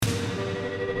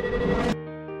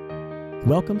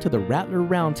Welcome to the Rattler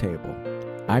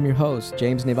Roundtable. I'm your host,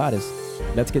 James Nevadas.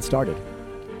 Let's get started.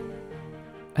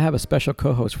 I have a special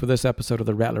co-host for this episode of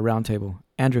the Rattler Roundtable.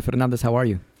 Andrew Fernandez, how are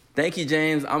you? Thank you,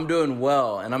 James. I'm doing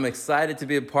well, and I'm excited to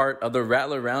be a part of the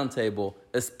Rattler Roundtable,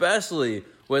 especially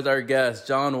with our guest,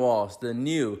 John Walsh, the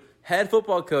new head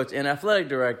football coach and athletic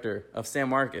director of San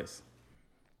Marcos.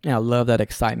 Yeah, I love that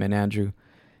excitement, Andrew.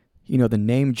 You know, the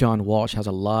name John Walsh has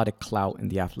a lot of clout in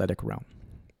the athletic realm,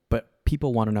 but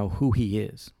people want to know who he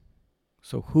is.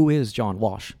 So who is John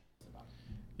Walsh?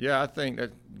 Yeah, I think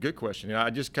that's a good question. You know, I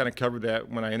just kind of covered that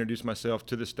when I introduced myself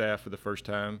to the staff for the first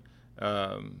time.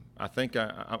 I think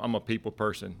I'm a people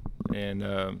person, and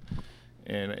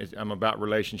I'm about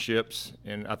relationships.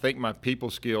 And I think my people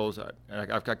skills,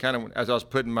 I kind of, as I was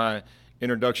putting my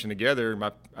introduction together,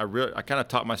 I kind of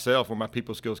taught myself where my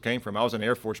people skills came from. I was an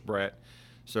Air Force brat,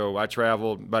 so I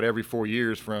traveled about every 4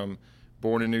 years from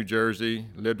born in New Jersey,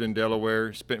 lived in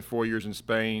Delaware, spent 4 years in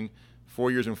Spain, 4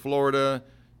 years in Florida,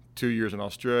 2 years in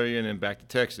Australia, and then back to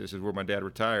Texas is where my dad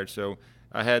retired. So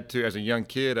I had to, as a young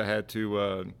kid,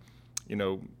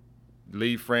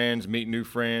 leave friends, meet new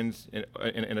friends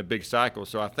in a big cycle.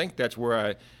 So I think that's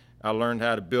where I learned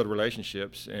how to build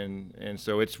relationships. And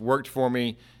so it's worked for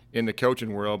me in the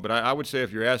coaching world. But I would say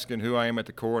if you're asking who I am at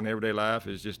the core in everyday life,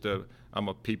 is just I'm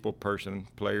a people person,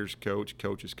 players coach,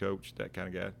 coaches coach, that kind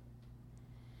of guy.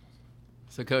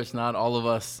 So, Coach, not all of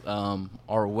us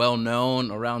are well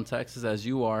known around Texas as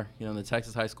you are, in the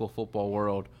Texas high school football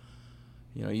world.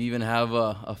 You even have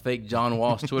a fake John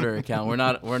Walsh Twitter account.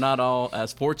 We're not all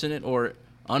as fortunate or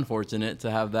unfortunate to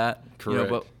have that. Correct.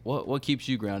 But what keeps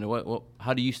you grounded?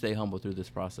 How do you stay humble through this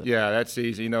process? Yeah, that's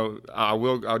easy.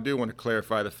 I do want to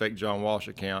clarify the fake John Walsh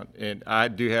account, and I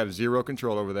do have zero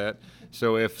control over that.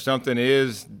 So if something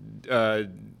is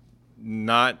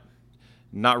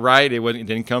not right, it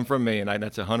didn't come from me, and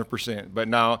that's 100%. But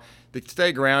now to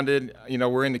stay grounded,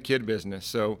 we're in the kid business,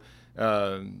 so.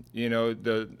 I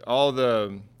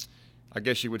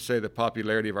guess you would say the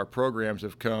popularity of our programs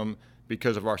have come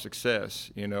because of our success,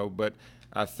 but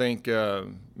I think,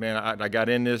 I got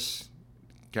in this,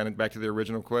 kind of back to the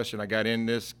original question, I got in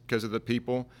this because of the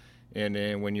people. And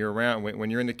then when you're around, when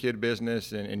you're in the kid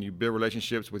business and you build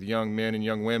relationships with young men and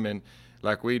young women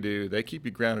like we do, they keep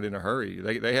you grounded in a hurry.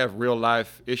 They have real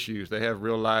life issues. They have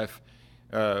real life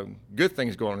good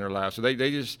things going on in their lives. So they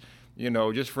just,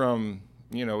 just from,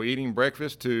 eating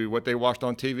breakfast to what they watched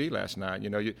on TV last night.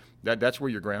 That's where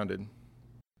you're grounded.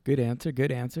 Good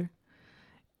answer.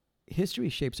 History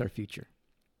shapes our future.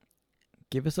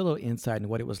 Give us a little insight into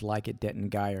what it was like at Denton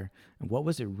Guyer, and what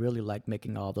was it really like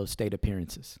making all those state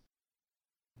appearances?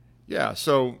 Yeah,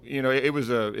 so it was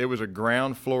a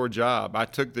ground floor job. I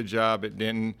took the job at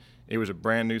Denton. It was a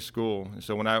brand new school,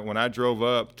 so when I drove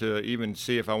up to even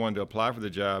see if I wanted to apply for the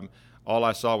job, all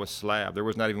I saw was slab. There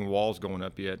was not even walls going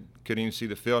up yet. Couldn't even see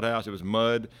the field house. It was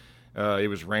mud. It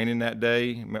was raining that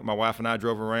day. My wife and I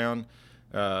drove around.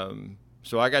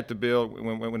 So I got to build,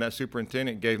 when that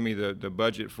superintendent gave me the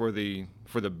budget for the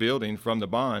building from the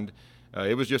bond,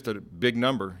 it was just a big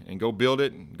number. And go build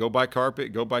it, go buy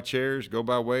carpet, go buy chairs, go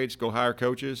buy weights, go hire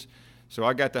coaches. So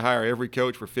I got to hire every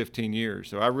coach for 15 years.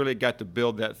 So I really got to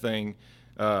build that thing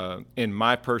in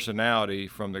my personality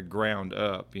from the ground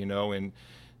up,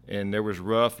 and there was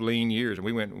rough, lean years. And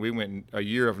we went a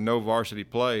year of no varsity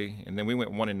play, and then we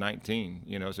went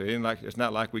 1-19. So it's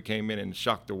not like we came in and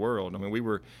shocked the world. I mean, we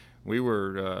were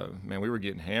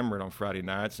getting hammered on Friday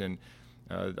nights, and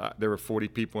there were 40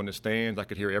 people in the stands. I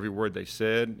could hear every word they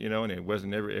said, and it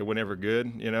wasn't ever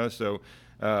good, So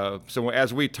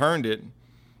as we turned it,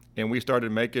 and we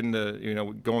started making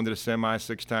going to the semi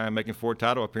 6 times, making 4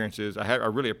 title appearances, I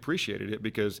really appreciated it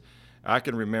because I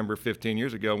can remember 15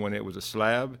 years ago when it was a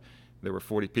slab, there were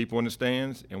 40 people in the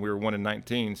stands, and we were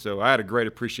 1-19. So I had a great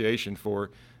appreciation for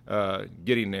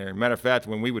getting there. Matter of fact,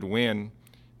 when we would win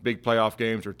big playoff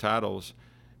games or titles,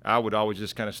 I would always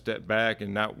just kind of step back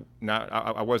and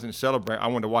I wasn't celebrating. I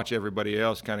wanted to watch everybody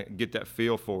else kind of get that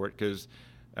feel for it because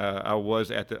I was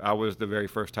the very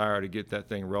first hire to get that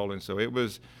thing rolling. So it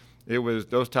was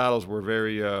those titles were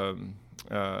very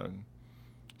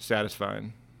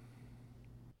satisfying.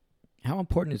 How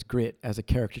important is grit as a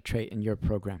character trait in your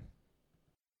program?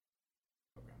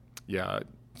 Yeah,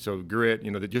 so grit,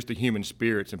 just the human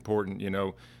spirit's important.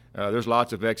 There's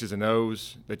lots of X's and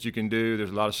O's that you can do. There's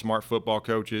a lot of smart football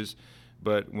coaches,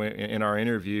 but in our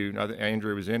interview, I think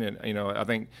Andrew was in it. I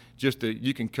think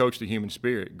you can coach the human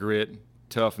spirit, grit,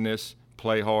 toughness,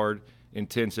 play hard,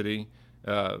 intensity.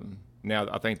 Now,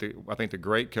 I think the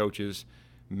great coaches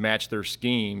match their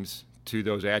schemes to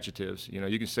those adjectives. You know,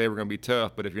 you can say we're going to be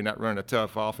tough, but if you're not running a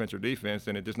tough offense or defense,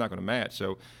 then it's just not going to match.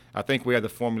 So I think we have the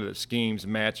formula that schemes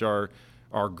match our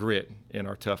grit and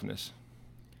our toughness.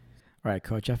 All right,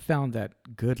 Coach, I found that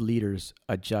good leaders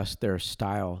adjust their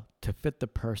style to fit the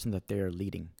person that they are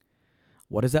leading.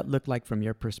 What does that look like from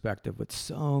your perspective with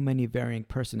so many varying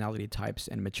personality types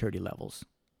and maturity levels?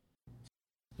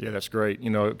 Yeah, that's great. You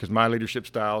know, because my leadership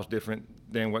style is different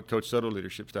than what Coach Soto's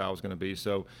leadership style is going to be.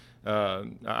 So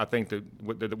I think that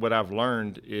what I've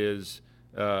learned is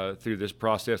through this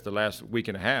process the last week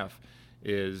and a half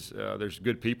is there's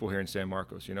good people here in San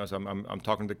Marcos. You know, so I'm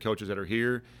talking to the coaches that are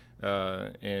here,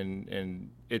 and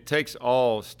it takes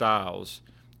all styles.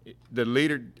 The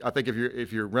leader, I think,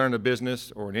 if you're running a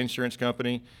business or an insurance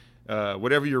company,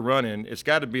 whatever you're running, it's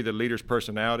got to be the leader's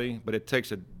personality, but it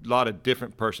takes a lot of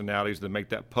different personalities to make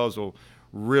that puzzle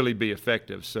really be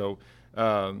effective. So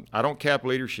I don't cap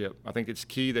leadership. I think it's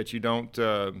key that you don't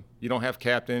have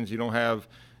captains. You don't have,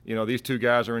 you know, these two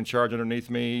guys are in charge underneath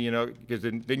me, you know, because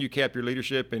then you cap your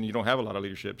leadership and you don't have a lot of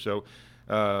leadership. So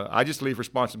I just leave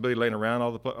responsibility laying around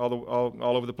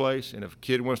all over the place. And if a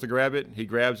kid wants to grab it, he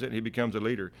grabs it and he becomes a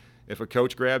leader. If a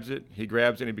coach grabs it, he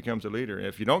grabs it and he becomes a leader. And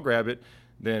if you don't grab it,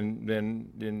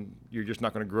 then you're just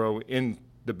not going to grow in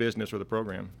the business or the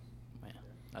program. Man,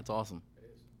 that's awesome.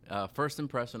 First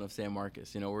impression of San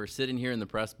Marcos. You know, we're sitting here in the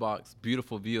press box,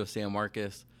 beautiful view of San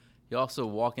Marcos. You also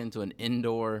walk into an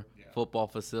indoor football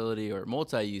facility or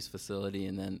multi-use facility,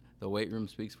 and then the weight room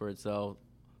speaks for itself.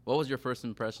 What was your first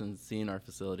impression seeing our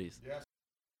facilities?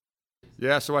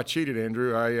 Yeah, so I cheated,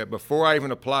 Andrew. Before I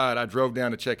even applied, I drove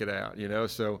down to check it out, you know.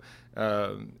 So,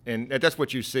 and that's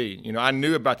what you see. You know, I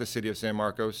knew about the city of San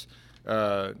Marcos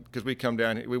because we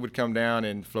would come down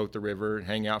and float the river and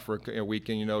hang out for a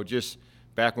weekend, you know, just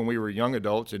back when we were young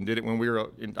adults, and did it when we were,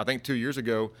 I think 2 years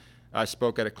ago, I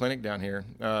spoke at a clinic down here,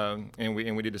 and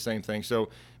we did the same thing. So,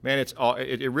 man,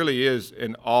 it really is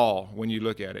an awe when you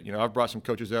look at it. You know, I've brought some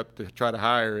coaches up to try to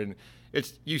hire, and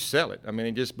you sell it. I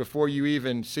mean, just before you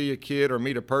even see a kid or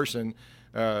meet a person,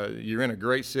 you're in a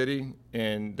great city,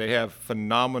 and they have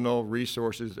phenomenal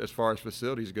resources as far as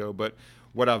facilities go. But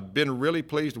what I've been really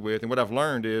pleased with, and what I've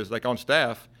learned is, like on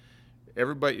staff,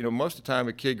 everybody, you know, most of the time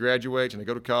a kid graduates and they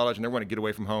go to college and they want to get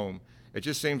away from home. It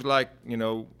just seems like, you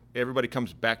know, everybody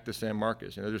comes back to San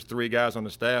Marcos. You know, there's 3 guys on the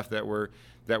staff that were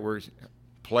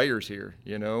players here,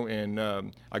 you know, and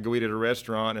I go eat at a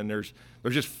restaurant and there's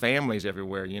just families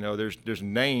everywhere. You know, there's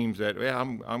names that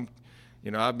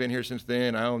you know, I've been here since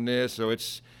then. I own this, so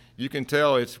you can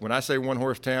tell it's when I say one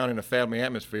horse town in a family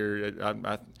atmosphere.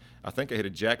 I think I hit a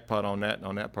jackpot on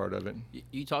that part of it.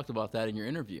 You talked about that in your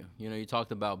interview. You know, you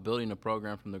talked about building a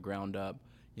program from the ground up.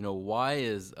 You know, why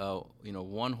is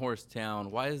one horse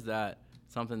town? Why is that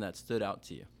something that stood out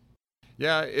to you?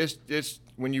 Yeah, it's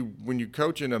when you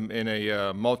coach in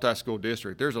a multi-school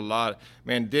district, there's a lot.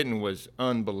 Man, Denton was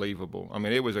unbelievable. I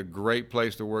mean, it was a great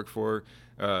place to work for.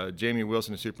 Jamie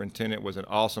Wilson, the superintendent, was an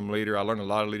awesome leader. I learned a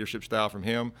lot of leadership style from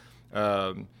him.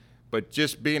 But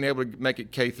just being able to make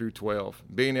it K through 12,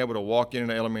 being able to walk in an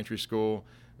elementary school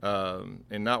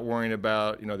and not worrying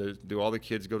about, you know, do all the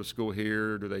kids go to school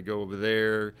here? Do they go over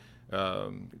there?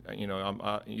 You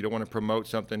know, you don't want to promote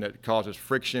something that causes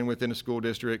friction within the school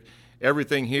district.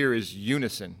 Everything here is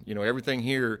unison. You know, everything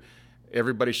here,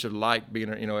 everybody should like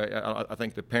being. You know, I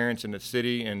think the parents in the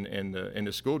city and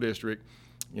the school district,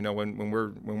 you know, when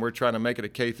we're trying to make it a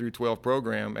K through 12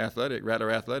 program,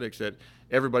 athletics, that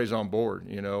everybody's on board.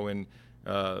 You know, and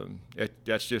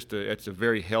it's a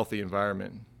very healthy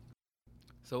environment.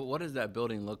 So, what does that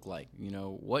building look like? You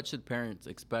know, what should parents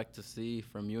expect to see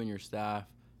from you and your staff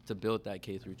to build that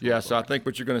K through 12? Yeah, so I think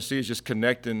what you're going to see is just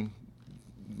connecting.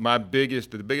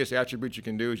 The biggest attribute you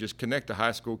can do is just connect the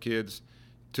high school kids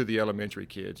to the elementary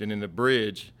kids. And in the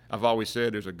bridge, I've always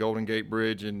said there's a Golden Gate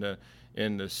Bridge in the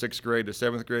 6th grade to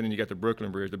 7th grade, and you got the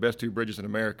Brooklyn Bridge, the best 2 bridges in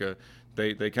America.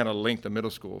 They kind of link the middle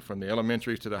school from the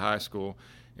elementaries to the high school.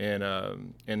 And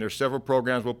there's several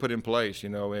programs we'll put in place, you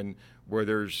know, and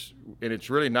it's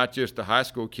really not just the high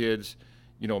school kids,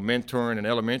 you know, mentoring an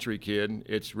elementary kid.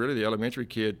 It's really the elementary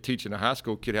kid teaching a high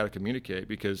school kid how to communicate,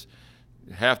 because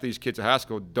half these kids at high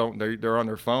school they're on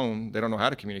their phone. They don't know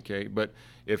how to communicate. But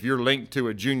if you're linked to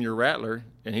a junior rattler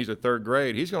and he's a 3rd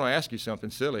grade, he's going to ask you something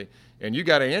silly, and you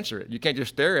got to answer it. You can't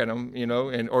just stare at him, you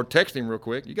know, or text him real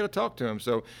quick. You got to talk to him.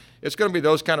 So it's going to be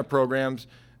those kind of programs.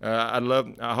 I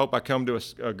hope I come to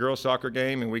a girls soccer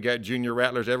game and we got junior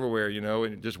rattlers everywhere, you know,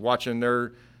 and just watching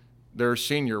their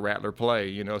senior rattler play,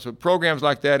 you know. So programs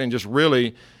like that, and just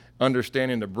really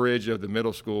understanding the bridge of the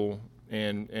middle school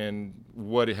and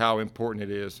how important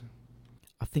it is.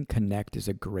 I think connect is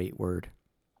a great word.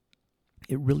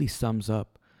 It really sums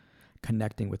up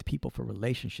connecting with people for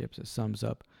relationships. It sums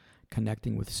up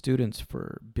connecting with students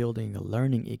for building a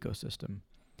learning ecosystem.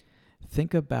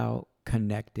 Think about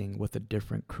connecting with a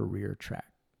different career track.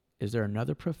 Is there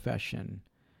another profession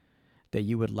that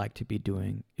you would like to be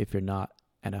doing if you're not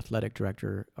an athletic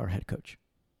director or head coach?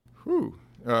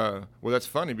 Well, that's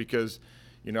funny because,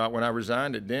 when I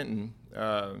resigned at Denton,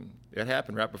 it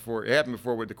happened before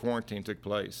the quarantine took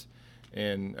place.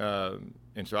 And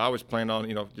so I was planning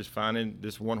on, just finding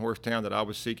this one-horse town that I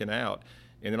was seeking out.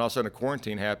 And then all of a sudden a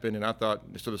quarantine happened, and I thought,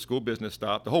 so the school business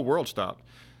stopped. The whole world stopped.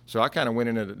 So I kind of went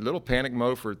in a little panic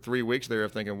mode for 3 weeks there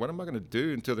of thinking, what am I going to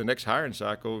do until the next hiring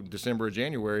cycle, December or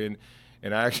January?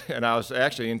 And I was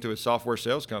actually into a software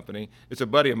sales company. It's a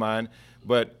buddy of mine,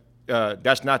 but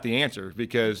that's not the answer,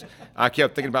 because I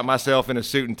kept thinking about myself in a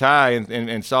suit and tie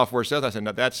and software sales. I said,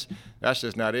 no, that's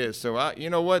just not it. So you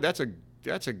know what? That's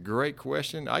a great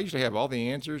question. I usually have all the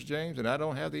answers, James, and I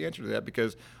don't have the answer to that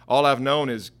because all I've known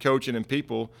is coaching and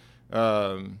people.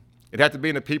 It had to be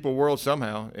in the people world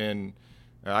somehow, and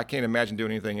I can't imagine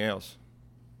doing anything else.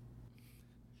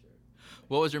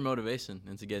 What was your motivation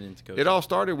into getting into coaching? It all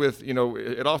started with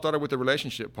the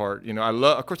relationship part.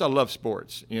 Of course I love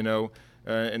sports,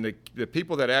 and the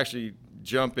people that actually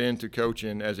jump into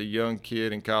coaching as a young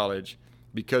kid in college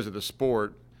because of the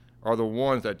sport are the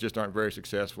ones that just aren't very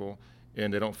successful,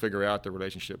 and they don't figure out the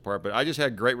relationship part. But I just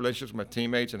had great relationships with my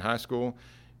teammates in high school,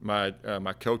 my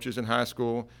coaches in high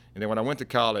school, and then when I went to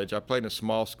college, I played in a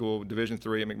small school, Division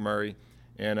III at McMurray,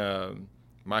 and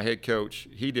my head coach,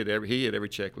 he had every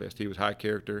checklist. He was high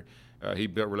character. He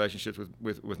built relationships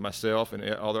with myself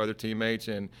and all the other teammates,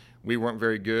 and we weren't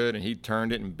very good, and he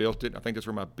turned it and built it. I think that's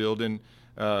where my building,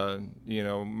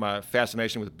 my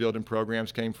fascination with building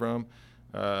programs came from.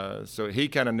 So he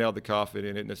kind of nailed the coffin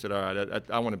in it, and I said, all right,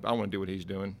 I want to do what he's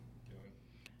doing.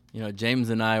 James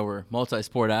and I were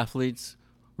multi-sport athletes,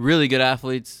 really good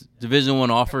athletes, Division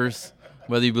I offers,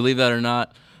 whether you believe that or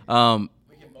not.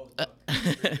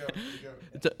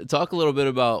 Talk a little bit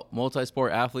about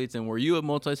multi-sport athletes, and were you a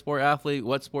multi-sport athlete?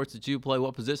 What sports did you play?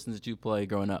 What positions did you play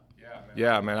growing up?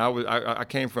 Yeah, man. I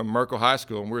came from Merkle High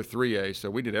School, and we're 3A,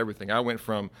 so we did everything. I went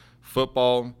from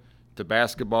football to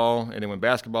basketball, and then when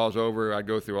basketball's over, I'd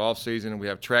go through off season, and we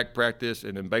have track practice,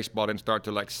 and then baseball didn't start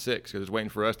till like 6 because it was waiting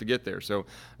for us to get there. So,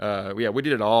 we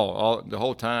did it all the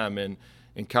whole time. And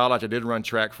in college, I did run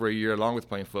track for a year along with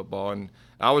playing football, and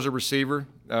I was a receiver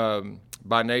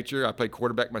by nature. I played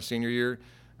quarterback my senior year.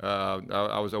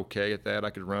 I was okay at that. I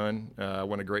could run. I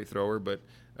wasn't a great thrower, but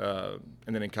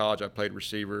and then in college I played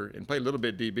receiver and played a little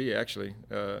bit DB actually.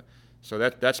 So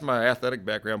that's my athletic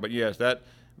background. But yes,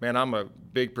 I'm a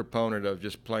big proponent of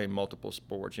just playing multiple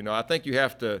sports. I think you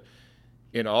have to,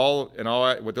 in all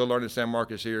what they'll learn in San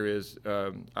Marcos here is,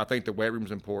 I think the weight room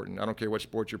is important. I don't care what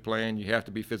sport you're playing. You have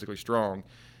to be physically strong,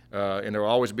 and there will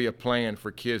always be a plan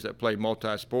for kids that play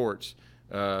multi-sports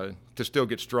to still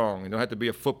get strong. You don't have to be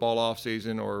a football off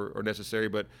season or necessary,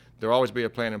 but there'll always be a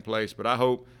plan in place. But I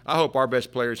hope our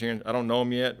best players here, I don't know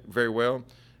them yet very well,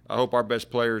 I hope our best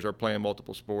players are playing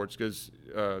multiple sports, because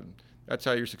that's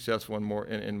how you're successful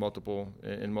in multiple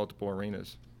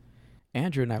arenas.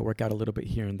 Andrew and I work out a little bit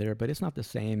here and there, but it's not the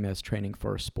same as training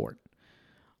for a sport.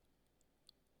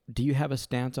 Do you have a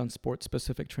stance on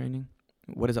sport-specific training?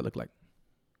 What does that look like?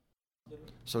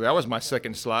 So that was my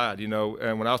second slide,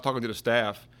 and when I was talking to the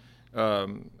staff,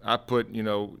 I put,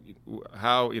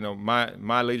 how,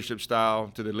 my leadership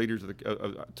style to the leaders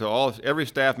every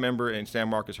staff member in San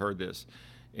Marcos heard this,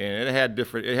 and it had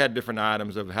different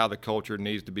items of how the culture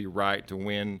needs to be right to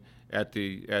win at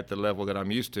the level that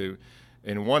I'm used to,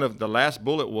 and one of the last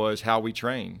bullet was how we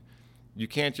train. You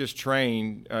can't just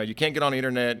train. You can't get on the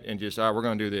internet and just, we're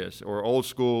going to do this, or old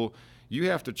school. You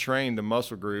have to train the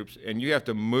muscle groups, and you have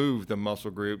to move the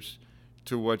muscle groups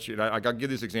to what I'll give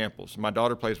these examples. My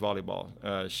daughter plays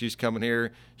volleyball. She's coming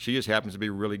here. She just happens to be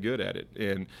really good at it.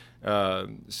 And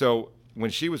so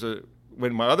when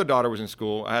my other daughter was in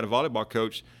school, I had a volleyball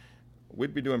coach.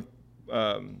 We'd be doing,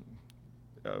 I'm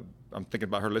thinking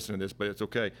about her listening to this, but it's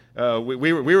okay.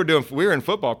 We were in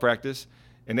football practice,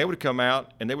 and they would come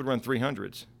out and they would run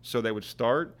 300s. So they would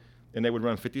start and they would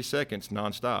run 50 seconds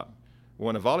nonstop. Well,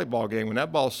 in a volleyball game, when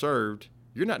that ball's served,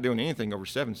 you're not doing anything over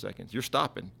 7 seconds. You're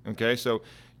stopping, okay? So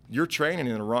you're training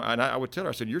in the wrong – and I would tell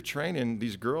her, I said, you're training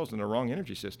these girls in the wrong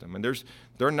energy system. And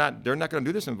they're not going to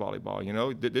do this in volleyball,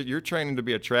 You're training to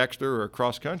be a trackster or a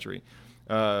cross-country.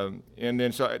 And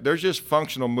then so there's just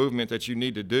functional movement that you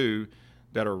need to do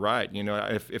that are right.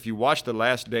 If you watch The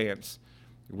Last Dance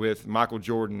with Michael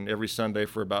Jordan every Sunday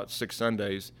for about 6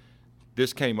 Sundays –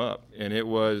 this came up, and it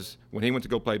was when he went to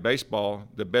go play baseball,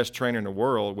 the best trainer in the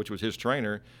world, which was his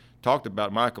trainer, talked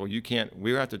about, Michael, we're going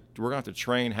to have to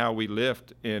train how we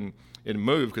lift and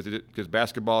move, because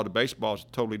basketball to baseball is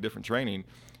totally different training.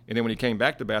 And then when he came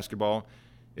back to basketball,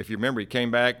 if you remember, he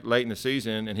came back late in the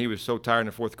season and he was so tired in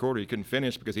the fourth quarter he couldn't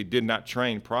finish because he did not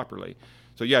train properly.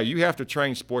 So yeah, you have to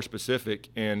train sport specific,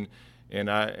 and man,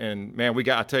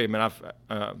 I tell you, man,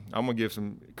 I'm gonna give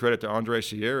some credit to Andre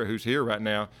Sierra, who's here right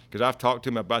now, because I've talked to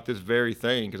him about this very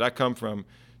thing, because I come from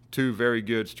two very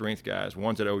good strength guys.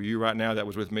 One's at OU right now that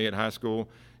was with me at high school,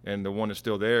 and the one that's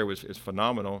still there is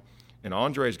phenomenal. And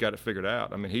Andre's got it figured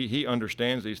out. I mean, he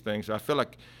understands these things. So I feel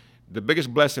like the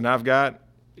biggest blessing I've got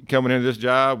coming into this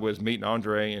job was meeting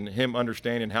Andre and him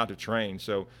understanding how to train.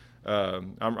 So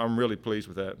I'm really pleased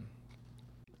with that.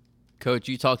 Coach,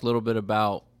 you talked a little bit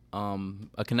about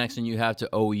a connection you have to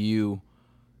OU.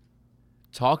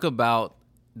 Talk about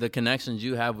the connections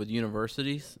you have with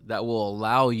universities that will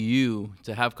allow you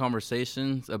to have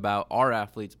conversations about our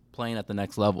athletes playing at the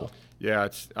next level. Yeah,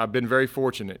 I've been very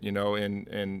fortunate,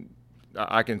 and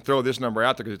I can throw this number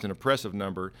out there because it's an impressive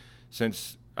number.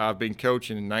 Since I've been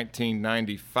coaching in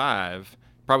 1995,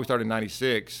 probably started in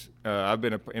 96, I've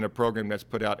been in a program that's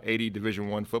put out 80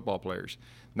 Division I football players,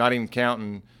 not even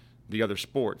counting the other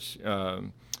sports.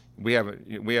 We have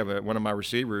one of my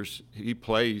receivers.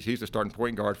 He's the starting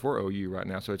point guard for OU right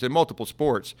now. So it's in multiple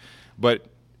sports, but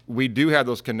we do have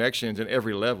those connections in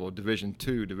every level: Division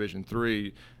II, Division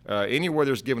III, anywhere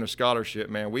there's given a scholarship.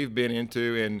 Man, we've been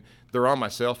into, and they're on my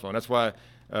cell phone. That's why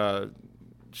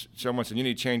someone said you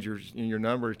need to change your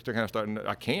number to kind of start.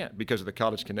 I can't, because of the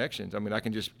college connections. I mean, I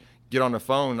can just get on the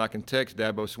phone and I can text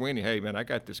Dabo Swinney, hey man, I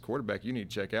got this quarterback you need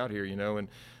to check out here, and.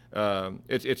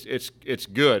 It's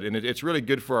good, and it's really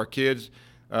good for our kids,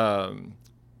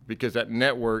 because that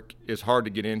network is hard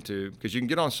to get into, because you can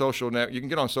get on social network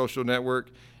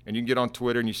and you can get on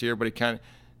Twitter and you see everybody kind of.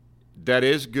 That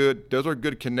is good. Those are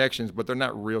good connections, but they're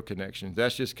not real connections.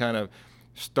 That's just kind of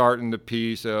starting the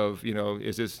piece of,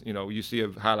 is this, you see a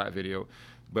highlight video,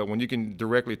 but when you can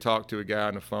directly talk to a guy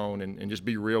on the phone and just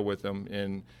be real with them,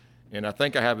 and I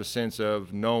think I have a sense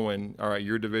of knowing, all right,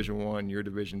 you're Division I, you're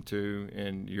Division II,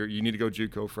 and you need to go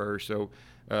JUCO first. So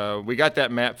we got that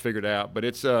map figured out. But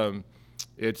it's fun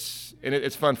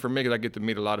for me because I get to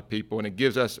meet a lot of people, and it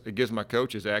gives my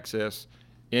coaches access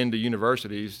into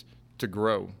universities to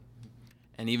grow.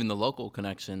 And even the local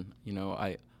connection.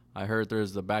 I heard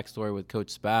there's the backstory with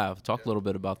Coach Spav. Talk a little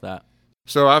bit about that.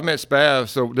 So I've met Spav.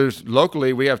 So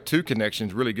locally we have two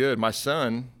connections really good. My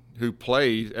son, who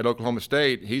plays at Oklahoma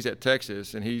State, he's at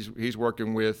Texas, and he's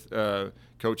working with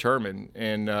Coach Herman.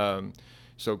 And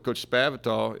so Coach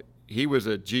Spavital, he was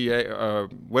a GA,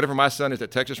 whatever my son is at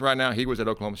Texas right now, he was at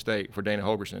Oklahoma State for Dana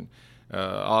Holgerson,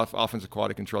 offensive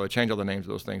quality control. They change all the names of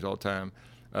those things all the time.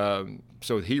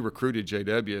 So he recruited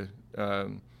JW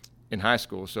in high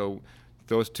school. So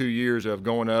those 2 years of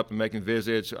going up and making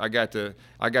visits, I got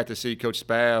to see Coach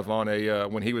Spav on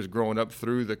when he was growing up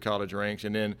through the college ranks,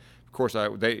 and then. Of course,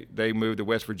 they moved to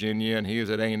West Virginia, and he was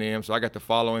at A&M, so I got to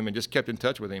follow him and just kept in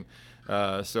touch with him.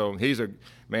 So he's a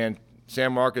man.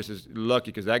 San Marcos is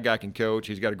lucky because that guy can coach.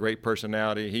 He's got a great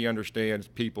personality. He understands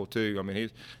people too. I mean,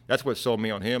 that's what sold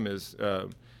me on him is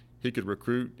he could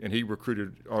recruit, and he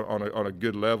recruited on a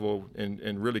good level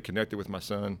and really connected with my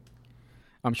son.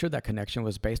 I'm sure that connection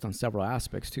was based on several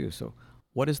aspects too. So,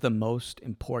 what is the most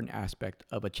important aspect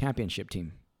of a championship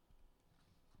team?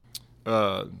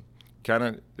 I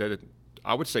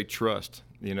would say trust,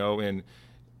 and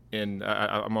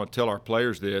I'm going to tell our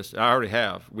players this. I already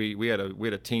have. We had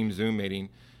a team Zoom meeting,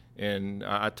 and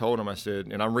I told them, I said,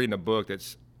 and I'm reading a book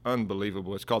that's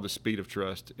unbelievable. It's called The Speed of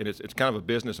Trust, and it's kind of a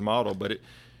business model, but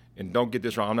and don't get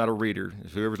this wrong, I'm not a reader.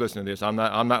 If whoever's listening to this, I'm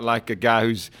not like a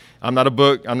guy I'm not a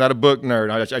book nerd.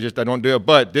 I don't do it.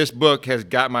 But this book has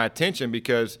got my attention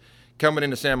because coming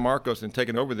into San Marcos and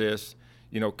taking over this,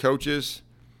 coaches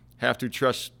have to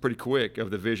trust pretty quick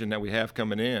of the vision that we have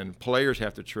coming in. Players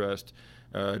have to trust.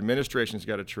 Administration's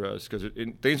got to trust, because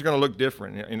things are going to look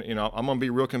different. And, I'm going to be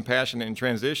real compassionate in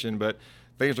transition, but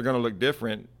things are going to look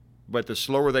different. But the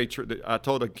slower I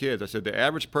told the kids, I said, the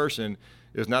average person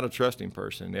is not a trusting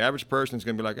person. The average person is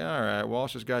going to be like, all right,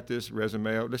 Walsh has got this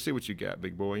resume. Let's see what you got,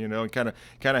 big boy, and kind of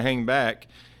hang back.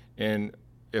 And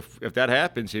if that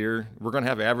happens here, we're going to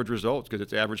have average results because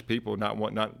it's average people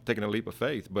not taking a leap of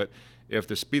faith. But if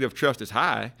the speed of trust is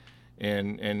high,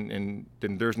 and then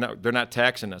they're not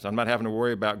taxing us. I'm not having to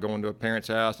worry about going to a parent's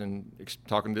house and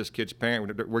talking to this kid's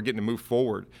parent. We're getting to move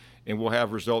forward, and we'll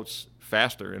have results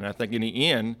faster. And I think in the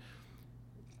end,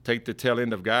 take the tail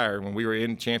end of Guyer, when we were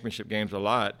in championship games a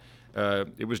lot,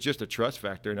 it was just a trust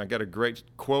factor. And I got a great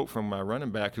quote from my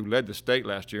running back who led the state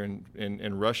last year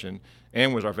in rushing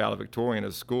and was our valedictorian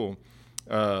of the school.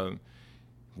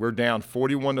 We're down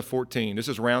 41-14. This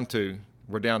is round 2.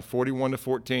 We're down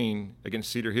 41-14 against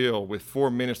Cedar Hill with 4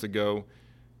 minutes to go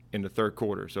in the third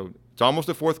quarter. So it's almost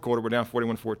the fourth quarter. We're down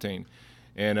 41-14.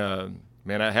 And,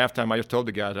 man, at halftime, I just told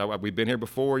the guys, we've been here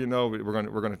before, we're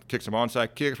gonna kick some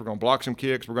onside kicks. We're going to block some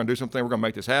kicks. We're going to do something. We're going to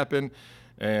make this happen.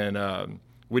 And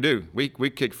we do. We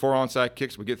kick 4 onside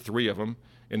kicks. We get 3 of them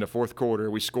in the fourth quarter.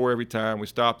 We score every time. We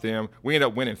stop them. We end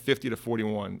up winning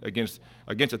 50-41 against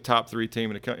a top 3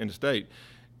 team in the state.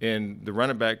 And the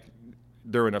running back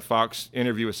during a Fox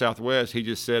interview with Southwest, he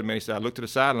just said, man, he said, I looked to the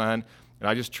sideline, and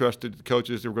I just trusted the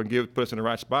coaches that were going to put us in the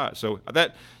right spot. So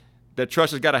that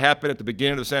trust has got to happen at the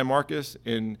beginning of the San Marcos.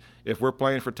 And if we're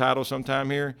playing for titles sometime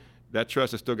here, that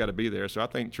trust has still got to be there. So I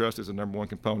think trust is the number one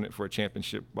component for a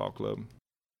championship ball club.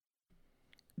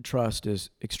 Trust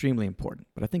is extremely important,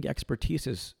 but I think expertise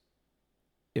is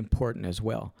important as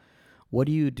well. What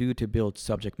do you do to build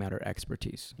subject matter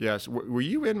expertise? Yes. Were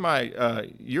you in my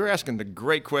you're asking the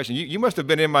great question. You must have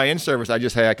been in my in-service I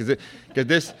just had because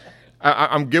this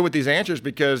I'm good with these answers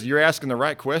because you're asking the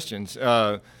right questions.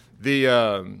 So I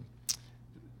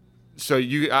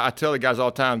tell the guys all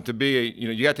the time to be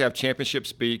you have to have championship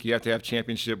speak, you have to have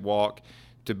championship walk.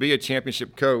 To be a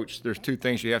championship coach, there's 2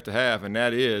 things you have to have, and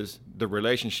that is the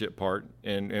relationship part.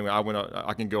 And I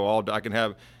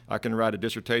can write a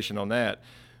dissertation on that.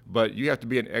 But you have to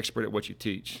be an expert at what you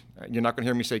teach. You're not going to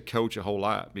hear me say coach a whole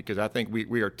lot because I think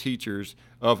we are teachers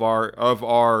of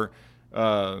our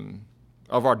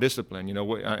discipline.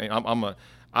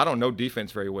 I don't know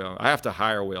defense very well. I have to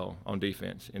hire well on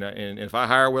defense. And if I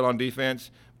hire well on defense,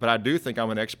 but I do think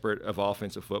I'm an expert of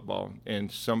offensive football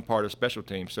and some part of special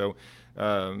teams. So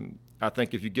I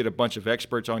think if you get a bunch of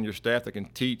experts on your staff that can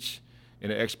teach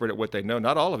and an expert at what they know,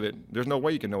 not all of it. There's no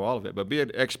way you can know all of it, but be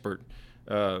an expert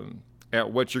at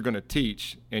what you're going to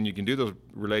teach, and you can do those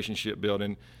relationship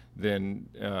building, then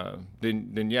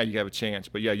yeah, you have a chance.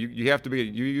 But yeah, you have to be.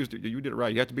 You did it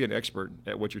right. You have to be an expert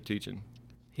at what you're teaching.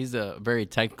 He's a very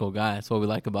technical guy. That's what we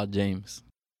like about James.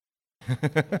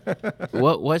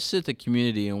 What should the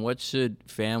community and what should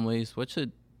families, what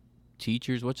should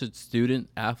teachers, what should student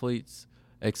athletes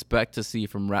expect to see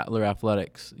from Rattler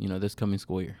Athletics, this coming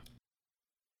school year?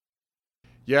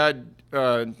 Yeah,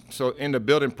 so in the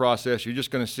building process, you're just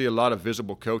going to see a lot of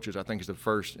visible coaches. I think is the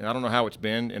first, and I don't know how it's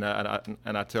been, and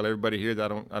I tell everybody here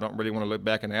that I don't really want to look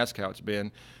back and ask how it's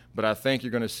been, but I think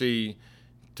you're going to see,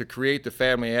 to create the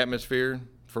family atmosphere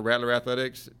for Rattler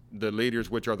Athletics, the leaders,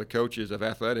 which are the coaches of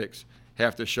athletics,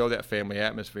 have to show that family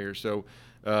atmosphere. So,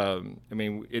 I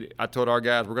told our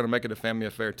guys we're going to make it a family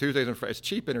affair. Tuesdays and Fridays, it's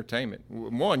cheap entertainment.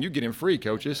 One, you get in free,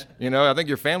 coaches. I think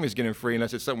your family's getting free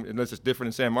unless it's different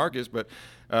in San Marcos. But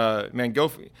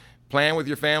go plan with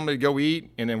your family, go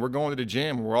eat, and then we're going to the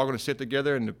gym. We're all going to sit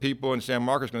together, and the people in San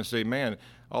Marcos are going to say, man,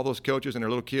 all those coaches and their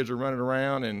little kids are running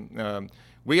around, and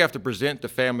we have to present the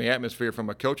family atmosphere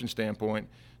from a coaching standpoint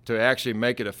to actually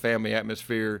make it a family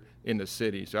atmosphere in the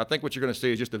city. So I think what you're going to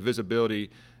see is just the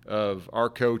visibility of our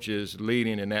coaches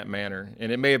leading in that manner.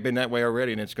 And it may have been that way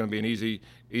already, and it's going to be an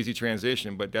easy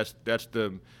transition, but that's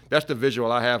the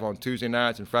visual I have on Tuesday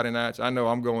nights and Friday nights. I know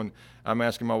I'm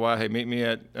asking my wife, hey, meet me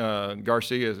at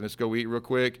Garcia's and let's go eat real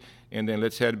quick, and then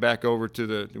let's head back over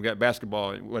to we got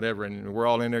basketball, whatever, and we're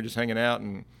all in there just hanging out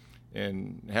and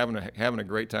having a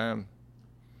great time.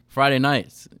 Friday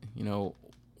nights,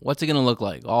 what's it going to look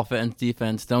like? Offense,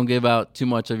 defense. Don't give out too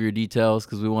much of your details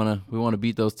because we want to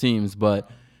beat those teams. But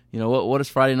what does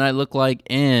Friday night look like?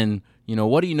 And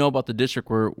what do you know about the district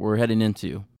we're heading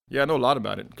into? Yeah, I know a lot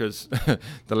about it because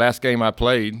the last game I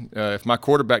played, if my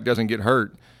quarterback doesn't get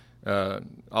hurt,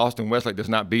 Austin Westlake does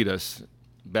not beat us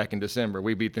back in December.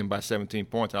 We beat them by 17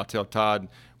 points. I'll tell Todd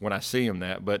when I see him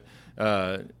that. But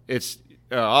it's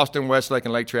Austin Westlake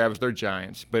and Lake Travis, they're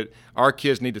giants. But our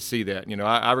kids need to see that.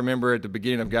 I remember at the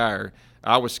beginning of Guyer,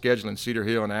 I was scheduling Cedar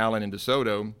Hill and Allen and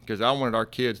DeSoto because I wanted our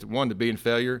kids, one, to be in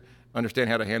failure, understand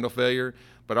how to handle failure,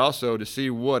 but also to see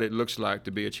what it looks like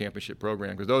to be a championship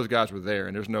program because those guys were there,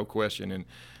 and there's no question.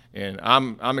 And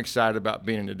I'm excited about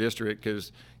being in the district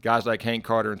because guys like Hank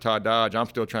Carter and Todd Dodge, I'm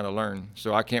still trying to learn.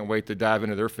 So I can't wait to dive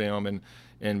into their film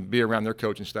and be around their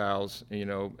coaching styles,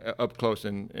 up close.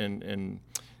 And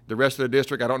the rest of the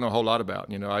district, I don't know a whole lot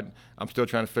about. I'm still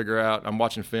trying to figure out. I'm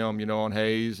watching film, on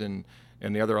Hayes and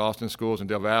the other Austin schools in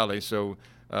Del Valle. So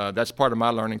that's part of my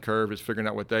learning curve is figuring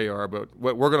out what they are. But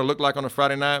what we're going to look like on a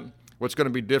Friday night, what's going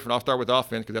to be different. I'll start with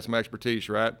offense because that's my expertise,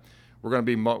 right? We're going to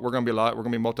be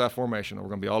multi-formational. We're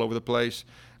going to be all over the place.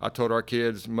 I told our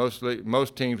kids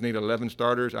most teams need 11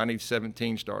 starters. I need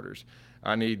 17 starters.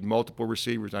 I need multiple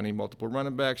receivers. I need multiple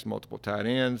running backs, multiple tight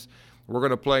ends. We're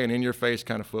going to play an in-your-face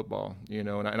kind of football, you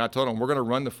know. And I told them we're going to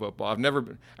run the football. I've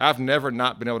never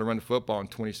not been able to run the football in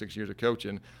 26 years of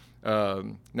coaching.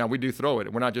 Now we do throw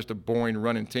it. We're not just a boring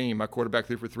running team. My quarterback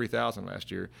threw for 3,000 last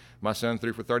year. My son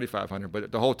threw for 3,500.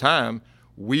 But the whole time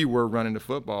we were running the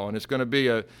football, and it's going to be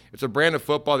it's a brand of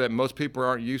football that most people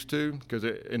aren't used to because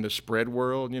in the spread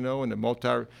world, you know, in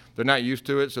the they're not used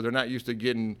to it, so they're not used to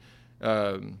getting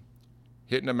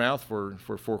hit in the mouth for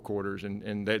 4 quarters,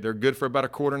 and they're good for about a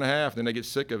quarter and a half. Then they get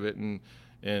sick of it,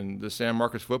 and the San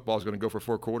Marcos football is going to go for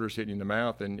 4 quarters hitting you in the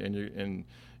mouth, and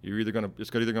you're either going to it's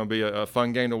either going to be a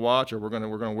fun game to watch, or we're going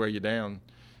to wear you down.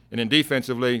 And then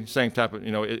defensively, same type of,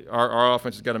 you know, our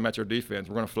offense has got to match our defense.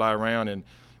 We're going to fly around, and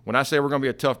when I say we're going to be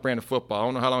a tough brand of football, I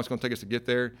don't know how long it's going to take us to get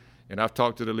there. And I've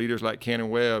talked to the leaders like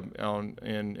Cannon Webb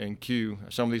and Q.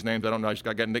 Some of these names I don't know. I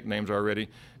got nicknames already.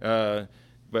 But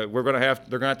they're going to have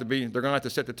to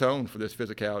set the tone for this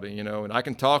physicality, you know. And I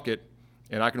can talk it,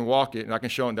 and I can walk it, and I can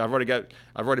show them. I've already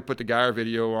put the Geyer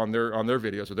video on their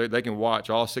video, so they can watch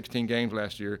all 16 games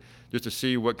last year just to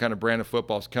see what kind of brand of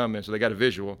football's coming. So they got a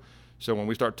visual. So when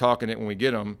we start talking it, when we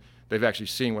get them, they've actually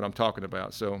seen what I'm talking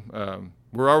about. So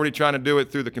we're already trying to do it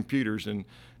through the computers, and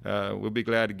we'll be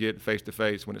glad to get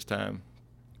face-to-face when it's time.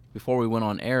 Before we went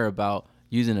on air about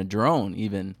using a drone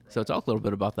even, so talk a little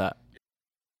bit about that.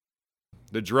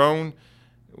 The drone,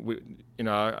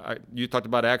 you talked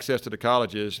about access to the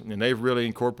colleges, and they've really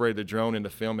incorporated the drone into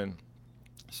filming.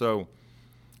 So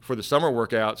for the summer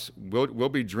workouts,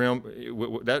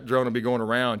 that drone will be going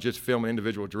around just filming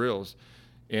individual drills.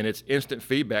 And it's instant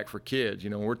feedback for kids. You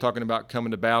know, when we're talking about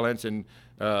coming to balance and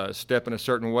stepping a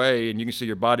certain way, and you can see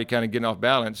your body kind of getting off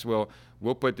balance, well,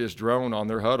 we'll put this drone on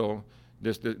their huddle,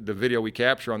 the video we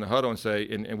capture on the huddle, and say,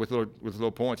 and with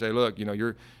little points, say, look, you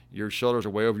know, your shoulders are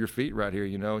way over your feet right here,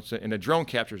 you know. And the drone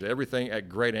captures everything at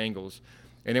great angles.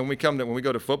 And then when we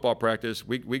go to football practice,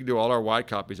 we do all our wide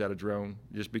copies out of drone,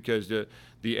 just because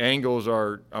the angles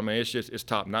are, I mean, it's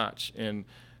top notch. And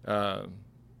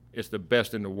it's the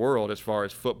best in the world as far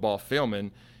as football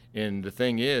filming. And the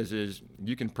thing is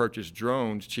you can purchase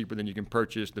drones cheaper than you can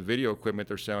purchase the video equipment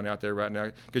they're selling out there right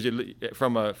now. Because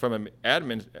from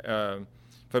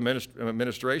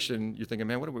administration, you're thinking,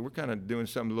 man, we're kind of doing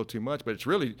something a little too much. But it's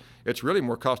really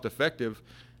more cost effective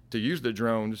to use the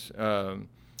drones. And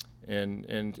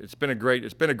it's been a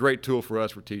great tool for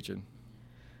us for teaching.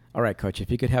 All right, Coach. If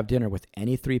you could have dinner with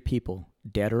any 3 people,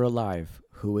 dead or alive,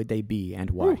 who would they be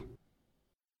and why? Ooh.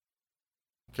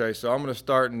 Okay, so I'm going to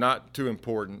start not too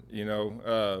important, you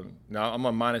know. Now, I'm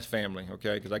on minus family,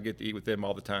 okay, because I get to eat with them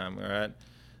all the time, all right?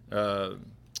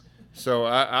 So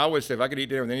I would say if I could eat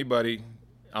dinner with anybody,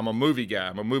 I'm a movie guy.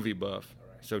 I'm a movie buff.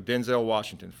 Right. So Denzel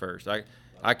Washington first. I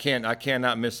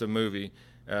cannot miss a movie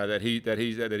that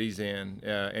he's in,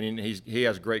 and he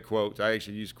has great quotes. I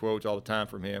actually use quotes all the time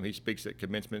from him. He speaks at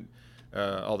commencement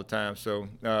all the time. So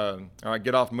all right,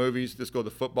 get off movies. Let's go to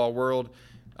the football world.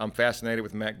 I'm fascinated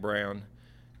with Mack Brown.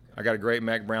 I got a great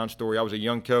Mack Brown story. I was a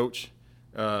young coach.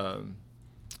 And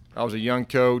I was a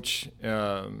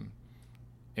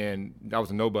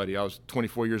nobody. I was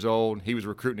 24 years old. He was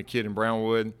recruiting a kid in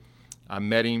Brownwood. I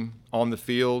met him on the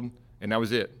field, and that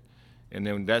was it. And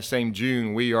then that same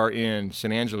June, we are in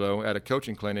San Angelo at a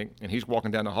coaching clinic, and he's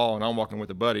walking down the hall, and I'm walking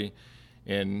with a buddy.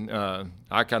 And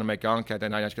I kind of make contact that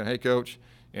night. I was going, hey, Coach.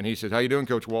 And he said, how you doing,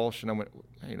 Coach Walsh? And I went,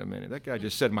 wait a minute, that guy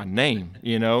just said my name,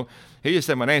 you know. He just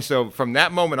said my name. So from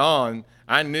that moment on,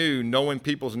 I knew knowing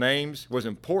people's names was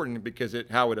important because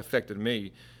how it affected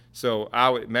me. So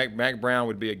Mack Brown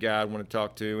would be a guy I'd want to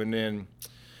talk to. And then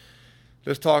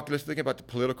let's think about the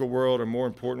political world or more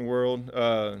important world.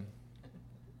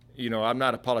 You know, I'm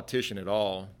not a politician at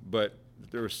all, but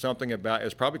there was something about,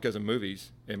 it's probably because of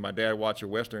movies, and my dad watched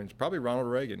Westerns, probably Ronald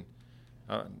Reagan.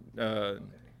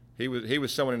 He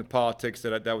was someone in the politics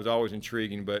that was always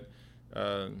intriguing, but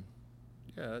yeah,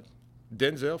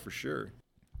 Denzel for sure.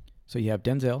 So you have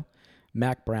Denzel,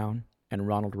 Mack Brown, and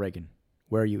Ronald Reagan.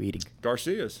 Where are you eating?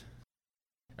 Garcia's.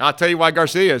 I'll tell you why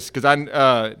Garcia's, because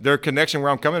their connection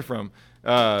where I'm coming from.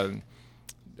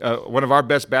 One of our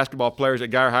best basketball players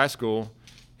at Geyer High School,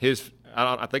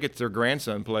 I think it's their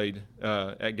grandson played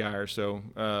at Geyer, so.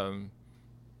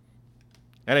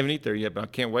 I didn't even eat there yet, but I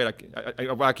can't wait.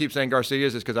 Why I keep saying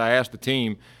Garcia's is because I asked the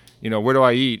team, you know, where do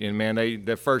I eat? And, man,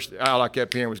 all I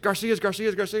kept hearing was Garcia's. I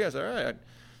said, all right.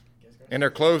 And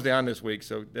they're closed down this week,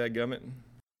 so dadgummit.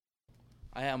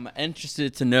 I am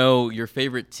interested to know your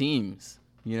favorite teams,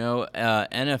 you know,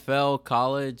 NFL,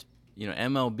 college, you know,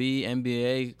 MLB,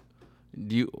 NBA.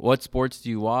 What sports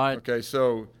do you watch? Okay,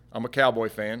 so I'm a Cowboy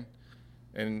fan.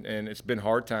 and it's been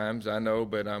hard times, I know,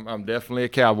 but I'm definitely a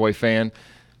Cowboy fan,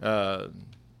 and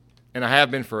I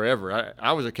have been forever.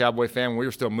 I was a Cowboy fan when we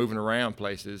were still moving around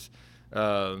places.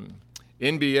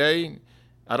 NBA,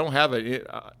 I don't have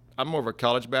I'm more of a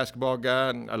college basketball guy.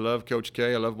 I love Coach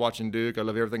K. I love watching Duke. I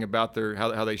love everything about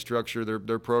how they structure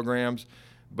their programs.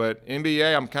 But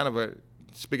NBA, I'm kind of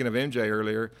speaking of MJ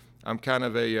earlier, I'm kind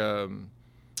of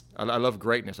I love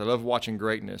greatness. I love watching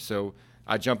greatness. So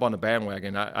I jump on the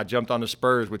bandwagon. I jumped on the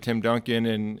Spurs with Tim Duncan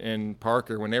and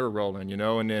Parker when they were rolling,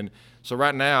 And then, so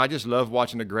right now, I just love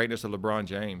watching the greatness of LeBron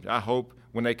James. I hope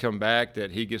when they come back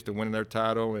that he gets to win their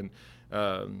title. And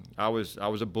I was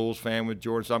a Bulls fan with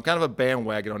Jordan, so I'm kind of a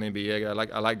bandwagon on NBA.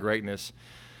 I like greatness.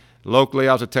 Locally,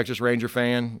 I was a Texas Ranger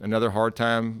fan. Another hard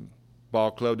time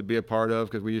ball club to be a part of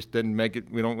because we just didn't make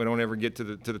it. We don't ever get to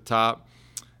the top.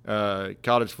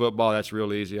 College football, that's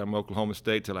real easy. I'm Oklahoma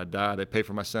State till I die. They pay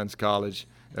for my son's college.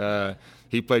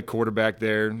 He played quarterback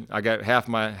there. I got half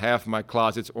my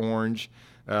closet's orange.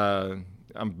 I'm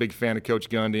a big fan of Coach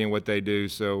Gundy and what they do.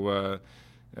 So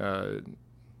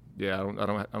yeah,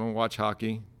 I don't watch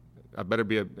hockey. I better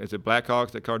be is it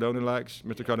Blackhawks that Cardona likes,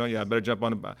 Mr. Cardona? Yeah, I better jump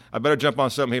on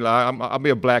something he likes. I'll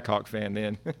be a Blackhawk fan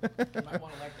then. You might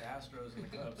want to like the Astros and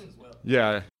the Cubs as well.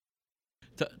 Yeah.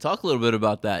 Talk a little bit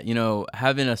about that.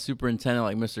 Having a superintendent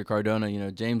like Mr.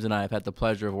 Cardona, James and I have had the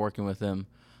pleasure of working with him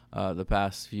the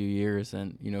past few years,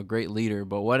 and great leader.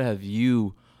 But what have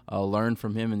you learned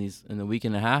from him in the week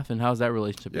and a half, and how's that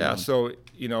relationship? Yeah, going? so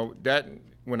that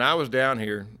when I was down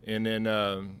here, and then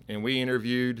and we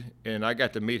interviewed, and I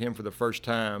got to meet him for the first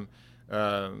time.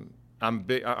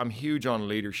 I'm huge on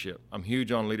leadership. I'm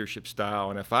huge on leadership style,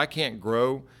 and if I can't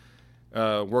grow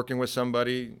working with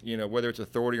somebody, whether it's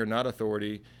authority or not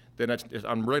authority, then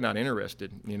I'm really not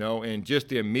interested, And just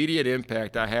the immediate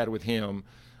impact I had with him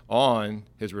on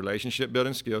his relationship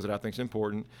building skills that I think is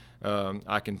important.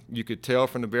 You could tell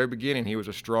from the very beginning he was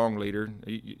a strong leader.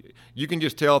 You can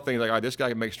just tell things like, all right, this guy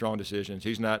can make strong decisions.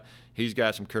 He's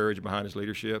got some courage behind his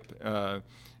leadership,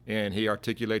 and he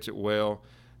articulates it well.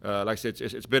 Like I said,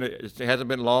 it hasn't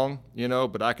been long,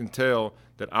 but I can tell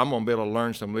that I'm gonna be able to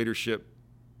learn some leadership.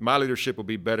 My leadership will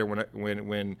be better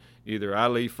when either I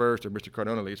leave first or Mr.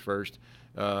 Cardona leaves first,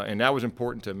 and that was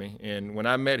important to me. And when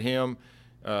I met him,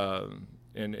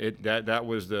 and that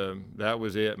was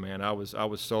it, man. I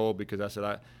was sold because I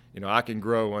said I can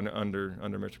grow under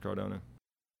Mr. Cardona.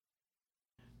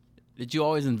 Did you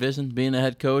always envision being a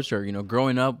head coach, or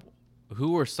growing up?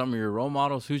 Who were some of your role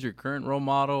models? Who's your current role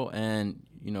model? And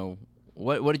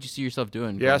what did you see yourself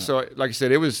doing? Yeah, so like I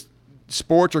said, it was.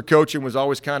 Sports or coaching was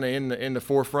always kind of in the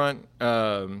forefront.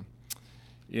 Growing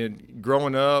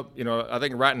up, I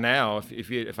think right now,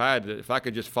 if I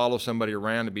could just follow somebody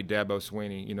around, to be Dabo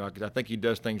Swinney, because I think he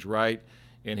does things right,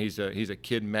 and he's a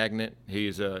kid magnet.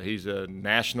 He's a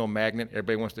national magnet.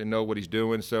 Everybody wants to know what he's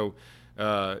doing. So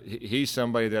he's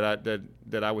somebody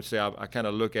that I would say I kind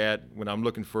of look at when I'm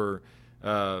looking for.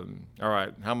 All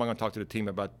right, how am I going to talk to the team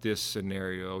about this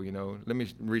scenario? Let me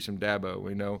read some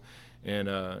Dabo.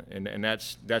 And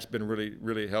that's been really,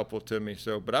 really helpful to me.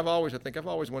 So, but I've always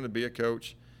wanted to be a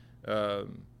coach,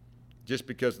 just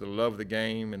because of the love of the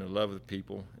game and the love of the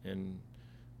people, and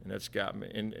that's got me.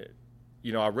 And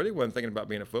I really wasn't thinking about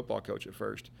being a football coach at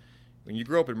first. When you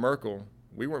grew up in Merkel,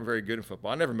 we weren't very good in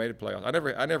football. I never made a playoff. I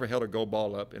never held a goal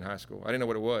ball up in high school. I didn't know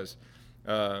what it was,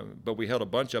 but we held a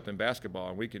bunch up in basketball,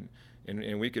 and we could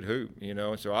hoop.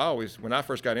 And so I always, when I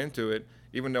first got into it,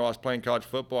 even though I was playing college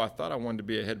football, I thought I wanted to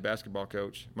be a head basketball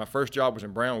coach. My first job was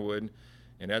in Brownwood,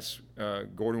 and that's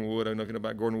Gordon Wood. I don't know if you know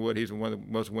about Gordon Wood. He's one of the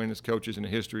most winningest coaches in the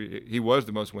history. He was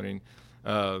the most winning.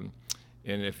 And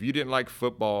if you didn't like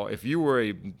football, if you were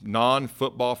a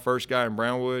non-football first guy in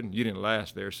Brownwood, you didn't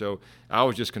last there. So I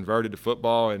was just converted to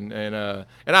football, and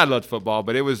I loved football.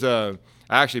 But it was I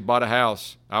actually bought a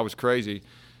house. I was crazy.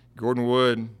 Gordon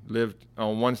Wood lived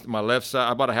on my left side.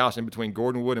 I bought a house in between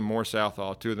Gordon Wood and Moore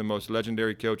Southall, two of the most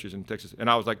legendary coaches in Texas. And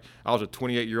I was a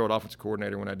 28-year-old offensive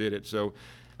coordinator when I did it. So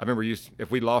I remember if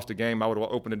we lost a game, I would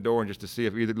open the door and just to see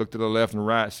if either looked to the left and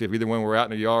right, see if either one were out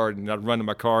in the yard, and I'd run to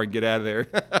my car and get out of there.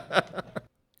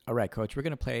 All right, Coach, we're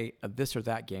going to play a this or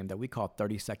that game that we call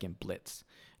 30-second blitz.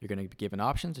 You're going to be given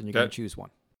options, and you're going to choose one.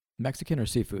 Mexican or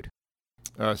seafood?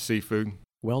 Seafood.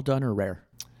 Well done or rare?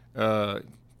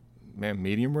 Man,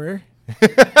 medium rare.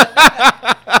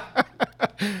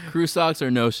 Crew socks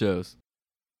or no-shows?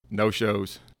 No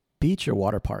shows. Beach or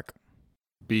water park?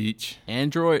 Beach.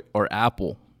 Android or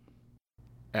Apple?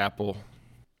 Apple.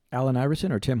 Allen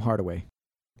Iverson or Tim Hardaway?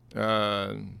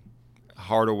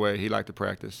 Hardaway. He liked to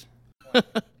practice.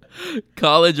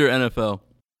 College or NFL?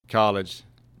 College.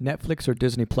 Netflix or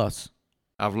Disney Plus?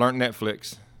 I've learned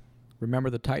Netflix. Remember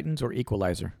the Titans or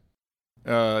Equalizer?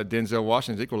 Denzel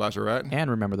Washington's Equalizer, right? And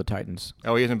Remember the Titans.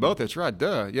 Oh, he is in both. That's right.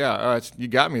 Duh. Yeah, you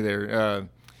got me there.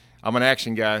 I'm an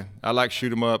action guy. I like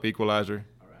shoot 'em up, Equalizer.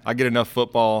 Right. I get enough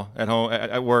football at home,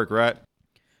 at work, right?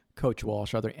 Coach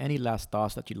Walsh, are there any last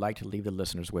thoughts that you'd like to leave the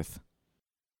listeners with?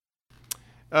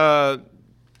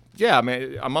 Yeah, I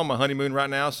mean, I'm on my honeymoon right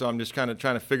now, so I'm just kind of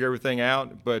trying to figure everything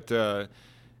out. But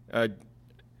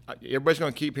everybody's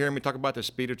going to keep hearing me talk about the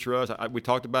speed of trust. We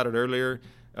talked about it earlier.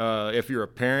 If you're a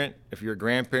parent, if you're a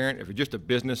grandparent, if you're just a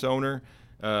business owner,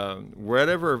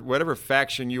 whatever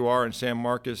faction you are in San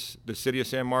Marcos, the city of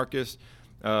San Marcos,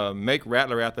 make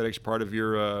Rattler Athletics part of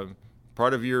your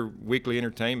weekly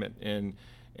entertainment.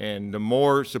 And the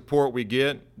more support we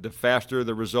get, the faster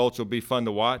the results will be fun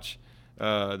to watch.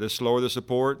 The slower the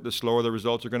support, the slower the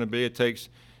results are going to be. It takes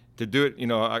to do it.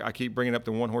 I keep bringing up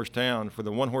the one-horse town. For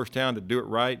the one-horse town to do it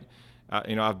right,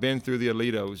 I've been through the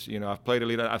Alitos. I've played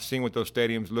Alito. I've seen what those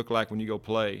stadiums look like when you go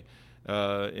play.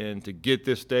 And to get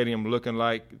this stadium looking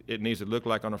like it needs to look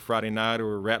like on a Friday night,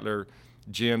 or a Rattler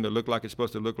gym to look like it's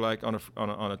supposed to look like on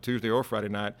a Tuesday or Friday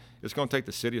night, it's going to take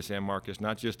the city of San Marcos,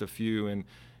 not just a few. And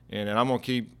I'm going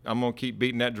to keep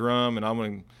beating that drum, and I'm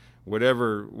going to.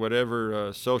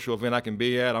 Whatever social event I can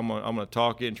be at, I'm gonna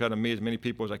talk it and try to meet as many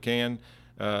people as I can,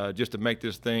 just to make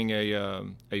this thing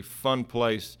a fun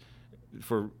place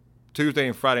for Tuesday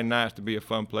and Friday nights to be a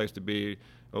fun place to be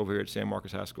over here at San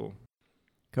Marcos High School.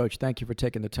 Coach, thank you for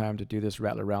taking the time to do this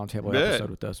Rattler Roundtable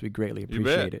episode with us. We greatly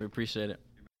appreciate it. We appreciate it.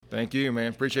 Thank you, man.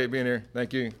 Appreciate being here.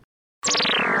 Thank you.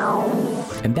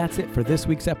 And that's it for this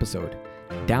week's episode.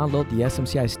 Download the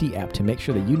SMCISD app to make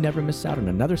sure that you never miss out on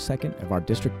another second of our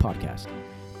district podcast.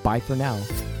 Bye for now,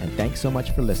 and thanks so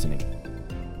much for listening.